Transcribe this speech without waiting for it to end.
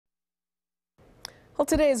Well,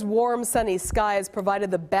 today's warm, sunny skies provided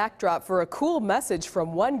the backdrop for a cool message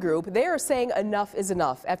from one group. They are saying enough is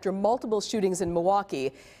enough after multiple shootings in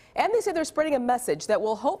Milwaukee. And they say they're spreading a message that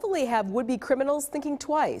will hopefully have would-be criminals thinking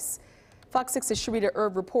twice. Fox 6's Sharita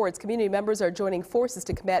Irv reports community members are joining forces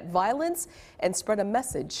to combat violence and spread a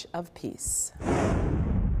message of peace.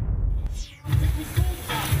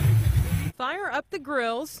 Fire up the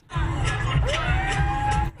grills,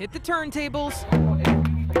 hit the turntables,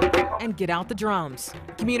 and get out the drums.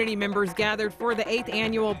 Community members gathered for the 8th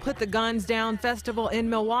annual Put the Guns Down Festival in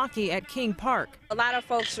Milwaukee at King Park. A lot of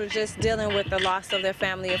folks were just dealing with the loss of their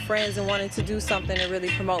family and friends and wanting to do something to really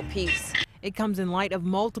promote peace. It comes in light of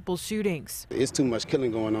multiple shootings. It's too much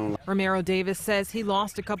killing going on. Romero Davis says he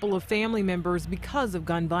lost a couple of family members because of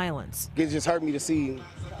gun violence. It just hurt me to see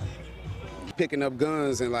picking up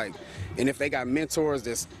guns and if they got mentors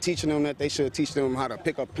that's teaching them that, they should teach them how to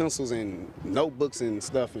pick up pencils and notebooks and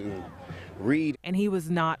stuff and read. And he was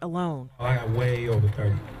not alone. I got way over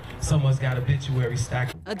 30. Someone's got obituary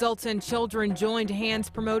stacked. Adults and children joined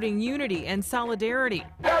hands promoting unity and solidarity.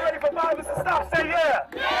 Y'all ready for violence to stop? Say yeah!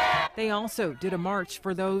 Yeah! They also did a march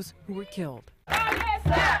for those who were killed.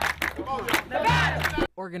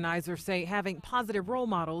 Organizers say having positive role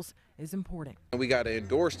models is important. We got to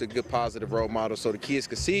endorse the good positive role model so the kids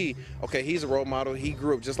can see, okay, he's a role model, he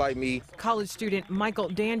grew up just like me. College student Michael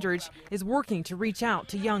Dandridge is working to reach out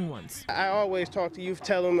to young ones. I always talk to youth,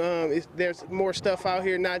 tell them there's more stuff out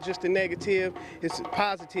here, not just the negative, it's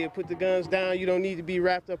positive. Put the guns down, you don't need to be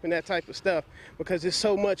wrapped up in that type of stuff because there's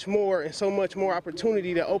so much more and so much more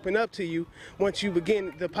opportunity to open up to you once you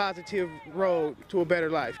begin the positive road to a better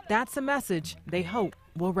life. That's a message they hope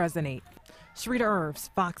will resonate. Sharita Irv,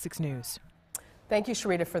 Fox 6 News. Thank you,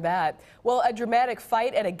 Sharita, for that. Well, a dramatic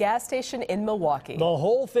fight at a gas station in Milwaukee. The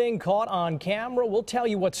whole thing caught on camera. We'll tell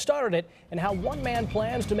you what started it and how one man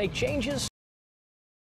plans to make changes